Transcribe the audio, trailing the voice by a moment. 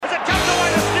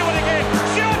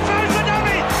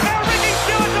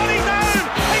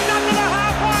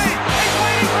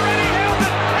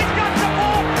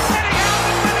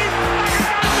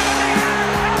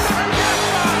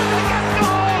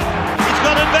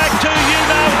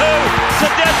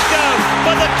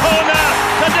corner.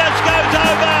 Tedesco's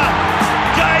over.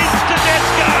 James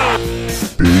Tedesco.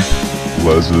 Big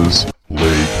Les's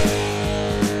League.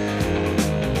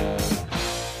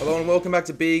 Hello and welcome back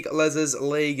to Big Les's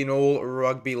League and all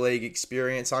rugby league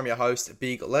experience. I'm your host,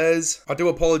 Big Les. I do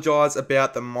apologise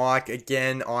about the mic.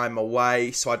 Again, I'm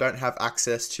away, so I don't have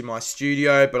access to my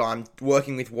studio, but I'm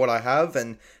working with what I have,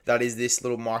 and that is this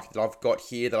little mic that I've got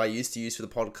here that I used to use for the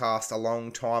podcast a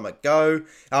long time ago.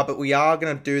 But we are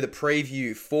going to do the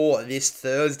preview for this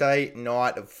Thursday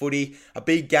night of footy. A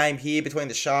big game here between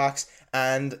the Sharks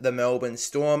and the Melbourne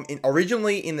Storm.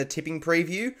 Originally in the tipping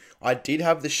preview, I did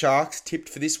have the Sharks tipped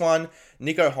for this one.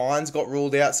 Nicho Hynes got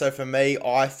ruled out, so for me,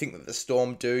 I think that the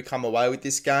Storm do come away with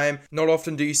this game. Not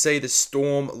often do you see the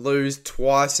Storm lose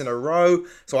twice in a row,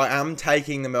 so I am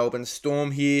taking the Melbourne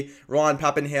Storm here. Ryan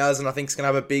Papenhuyzen, I think, is going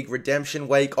to have a big redemption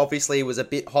week. Obviously, he was a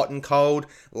bit hot and cold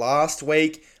last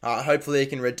week. Hopefully, he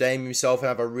can redeem himself and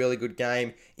have a really good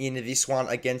game in this one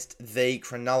against the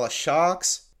Cronulla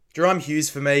Sharks. Jahrome Hughes,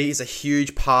 for me, is a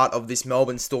huge part of this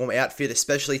Melbourne Storm outfit,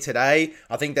 especially today.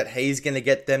 I think that he's going to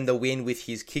get them the win with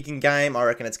his kicking game. I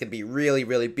reckon it's going to be really,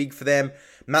 really big for them.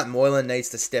 Matt Moylan needs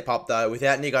to step up, though.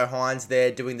 Without Nicho Hynes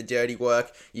there doing the dirty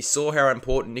work, you saw how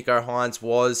important Nicho Hynes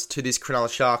was to this Cronulla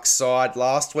Sharks side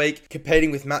last week.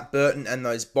 Competing with Matt Burton and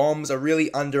those bombs, a really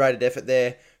underrated effort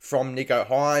there from Nicho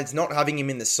Hynes. Not having him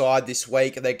in the side this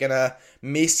week, they're going to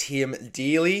miss him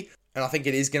dearly. And I think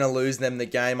it is going to lose them the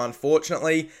game,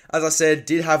 unfortunately. As I said,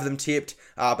 did have them tipped,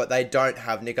 but they don't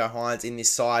have Nicho Hynes in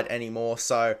this side anymore.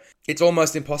 So it's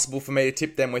almost impossible for me to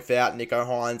tip them without Nicho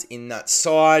Hynes in that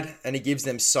side. And he gives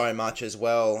them so much as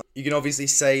well. You can obviously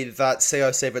see that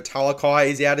COC Vitalakai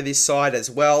is out of this side as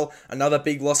well. Another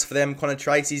big loss for them. Connor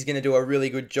Tracy's going to do a really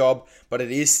good job, but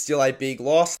it is still a big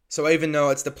loss. So even though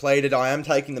it's depleted, I am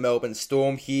taking the Melbourne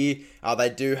Storm here. They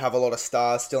do have a lot of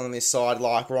stars still in this side,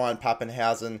 like Ryan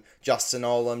Papenhuyzen, Justin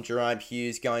Olam, Jahrome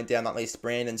Hughes going down that list,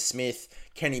 Brandon Smith,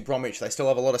 Kenny Bromwich. They still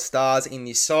have a lot of stars in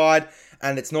this side,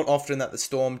 and it's not often that the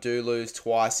Storm do lose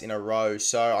twice in a row.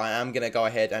 So I am going to go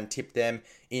ahead and tip them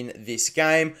in this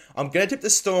game. I'm going to tip the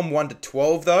Storm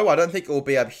 1-12 though. I don't think it will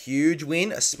be a huge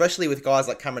win, especially with guys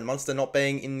like Cameron Munster not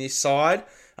being in this side.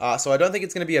 So I don't think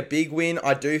it's going to be a big win.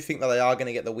 I do think that they are going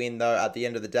to get the win, though, at the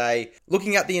end of the day.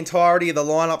 Looking at the entirety of the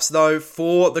lineups, though,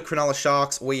 for the Cronulla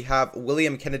Sharks, we have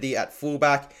William Kennedy at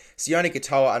fullback, Sione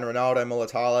Katoa and Ronaldo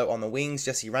Mulatalo on the wings,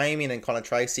 Jesse Ramian and Connor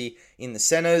Tracy in the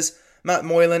centres, Matt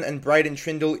Moylan and Braden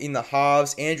Trindle in the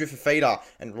halves, Andrew Fifita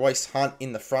and Royce Hunt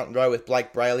in the front row with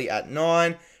Blake Brayley at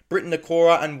 9, Britton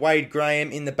Nakora and Wade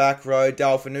Graham in the back row,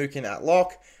 Dale Finucane at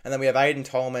lock, and then we have Aiden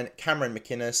Tolman, Cameron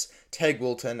McInnes, Teg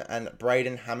Wilton and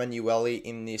Braden Hammanuelli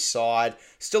in this side.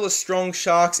 Still a strong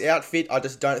Sharks outfit. I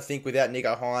just don't think without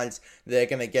Nicho Hynes they're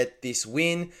going to get this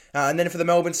win. And then for the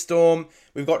Melbourne Storm,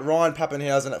 we've got Ryan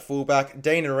Papenhuyzen at fullback,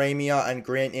 Dean Aremia and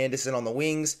Grant Anderson on the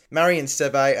wings, Marion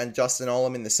Seve and Justin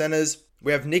Olam in the centres.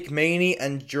 We have Nick Meaney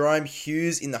and Jahrome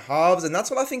Hughes in the halves, and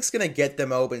that's what I think is going to get the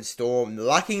Melbourne Storm,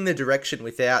 lacking the direction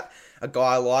without a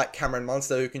guy like Cameron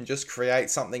Munster who can just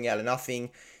create something out of nothing.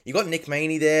 You got Nick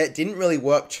Meaney there, didn't really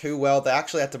work too well. They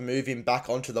actually had to move him back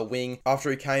onto the wing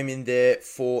after he came in there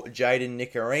for Jaden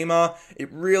Nikorima.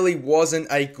 It really wasn't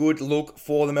a good look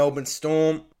for the Melbourne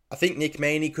Storm. I think Nick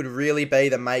Meaney could really be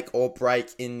the make or break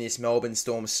in this Melbourne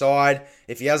Storm side.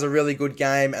 If he has a really good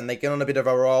game and they get on a bit of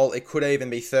a roll, it could even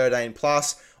be 13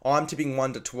 plus. I'm tipping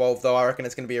 1-12 though. I reckon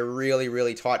it's going to be a really,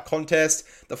 really tight contest.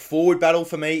 The forward battle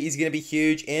for me is going to be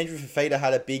huge. Andrew Fifita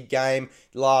had a big game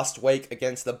last week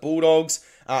against the Bulldogs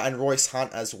and Royce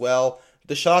Hunt as well.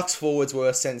 The Sharks forwards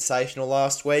were sensational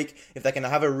last week. If they can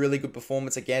have a really good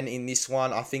performance again in this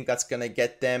one, I think that's going to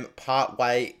get them part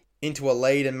way into a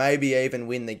lead and maybe even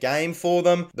win the game for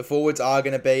them. The forwards are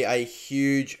going to be a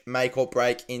huge make or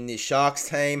break in this Sharks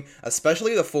team,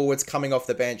 especially the forwards coming off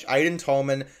the bench. Aiden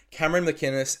Tolman, Cameron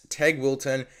McInnes, Teg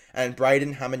Wilton, and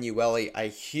Braden Hammanuelli. A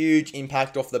huge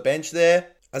impact off the bench there.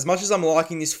 As much as I'm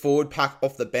liking this forward pack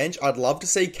off the bench, I'd love to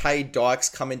see Cade Dykes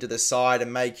come into the side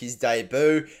and make his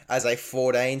debut as a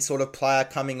 14 sort of player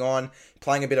coming on,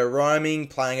 playing a bit of roaming,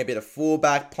 playing a bit of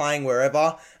fullback, playing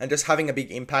wherever, and just having a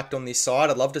big impact on this side.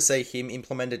 I'd love to see him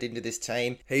implemented into this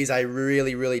team. He's a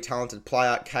really, really talented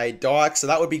player, Cade Dykes, so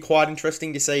that would be quite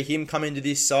interesting to see him come into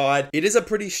this side. It is a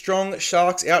pretty strong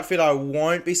Sharks outfit. I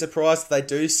won't be surprised if they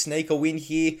do sneak a win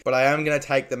here, but I am going to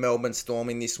take the Melbourne Storm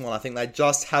in this one. I think they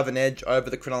just have an edge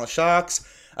over the Cronulla Sharks.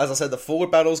 As I said, the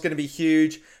forward battle is going to be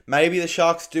huge. Maybe the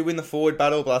Sharks do win the forward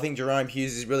battle, but I think Jahrome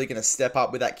Hughes is really going to step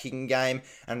up with that kicking game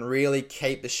and really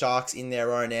keep the Sharks in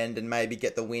their own end and maybe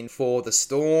get the win for the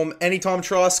Storm. Anytime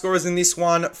try scorers in this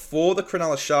one for the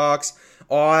Cronulla Sharks,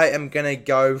 I am going to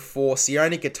go for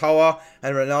Sione Katoa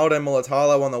and Ronaldo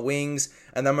Mulitalo on the wings.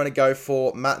 And then I'm going to go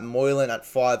for Matt Moylan at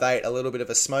 5'8", a little bit of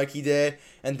a smoky there.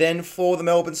 And then for the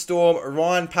Melbourne Storm,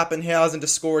 Ryan Papenhuyzen to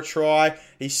score a try.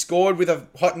 He scored with a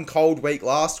hot and cold week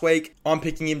last week. I'm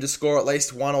picking him to score at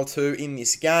least 1 or 2 in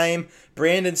this game.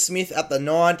 Brandon Smith at the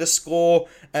 9 to score.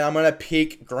 And I'm going to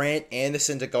pick Grant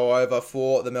Anderson to go over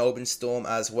for the Melbourne Storm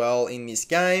as well in this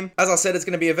game. As I said, it's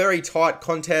going to be a very tight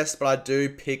contest, but I do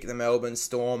pick the Melbourne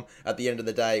Storm at the end of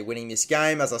the day winning this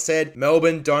game. As I said,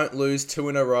 Melbourne don't lose 2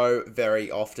 in a row very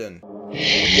often.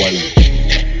 Goodbye.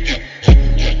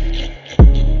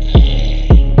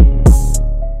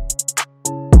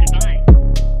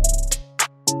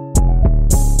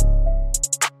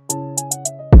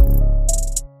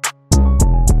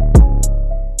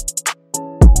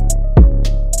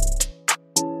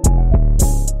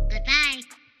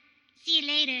 See you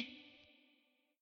later.